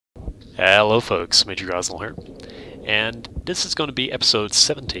Hello folks, Major Gosnell here, and this is going to be episode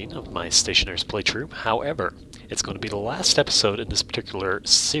 17 of my Stationeers playthrough. However, it's going to be the last episode in this particular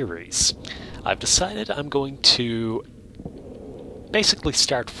series. I've decided I'm going to basically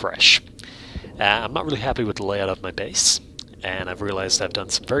start fresh. I'm not really happy with the layout of my base, and I've realized I've done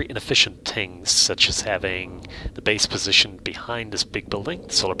some very inefficient things, such as having the base positioned behind this big building,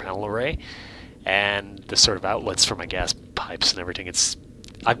 the solar panel array, and the sort of outlets for my gas pipes and everything.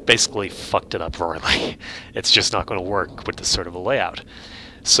 I've basically fucked it up royally. It's just not going to work with this sort of a layout.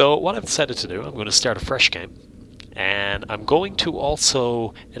 So what I've decided to do, I'm going to start a fresh game, and I'm going to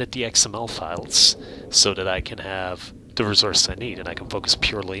also edit the XML files so that I can have the resources I need and I can focus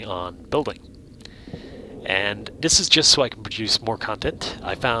purely on building. And this is just so I can produce more content.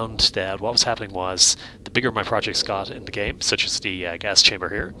 I found that what was happening was the bigger my projects got in the game, such as the gas chamber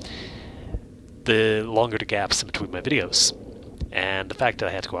here, the longer the gaps in between my videos. And the fact that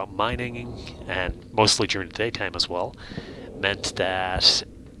I had to go out mining, and mostly during the daytime as well, meant that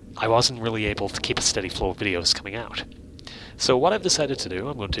I wasn't really able to keep a steady flow of videos coming out. So what I've decided to do,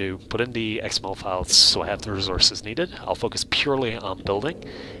 I'm going to put in the XML files so I have the resources needed. I'll focus purely on building,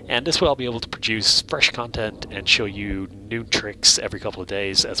 and this way I'll be able to produce fresh content and show you new tricks every couple of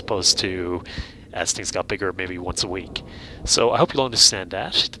days, as opposed to, as things got bigger, maybe once a week. So I hope you'll understand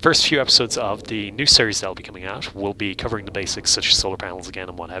that. The first few episodes of the new series that will be coming out will be covering the basics such as solar panels again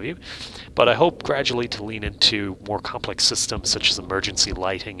and what have you. But I hope gradually to lean into more complex systems such as emergency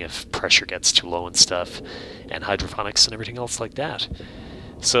lighting if pressure gets too low and stuff, and hydroponics and everything else like that.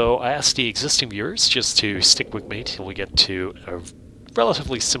 So I asked the existing viewers just to stick with me till we get to a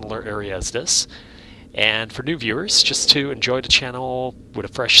relatively similar area as this. And for new viewers, just to enjoy the channel with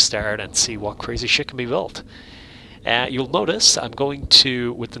a fresh start and see what crazy shit can be built. You'll notice I'm going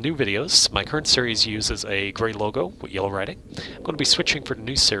to, with the new videos, my current series uses a grey logo with yellow writing. I'm going to be switching for the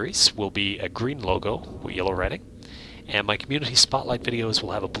new series, will be a green logo with yellow writing. And my community spotlight videos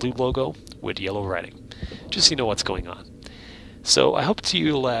will have a blue logo with yellow writing, just so you know what's going on. So I hope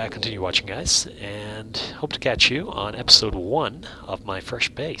you'll continue watching, guys, and hope to catch you on episode 1 of my fresh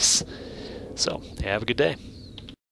base. So, have a good day.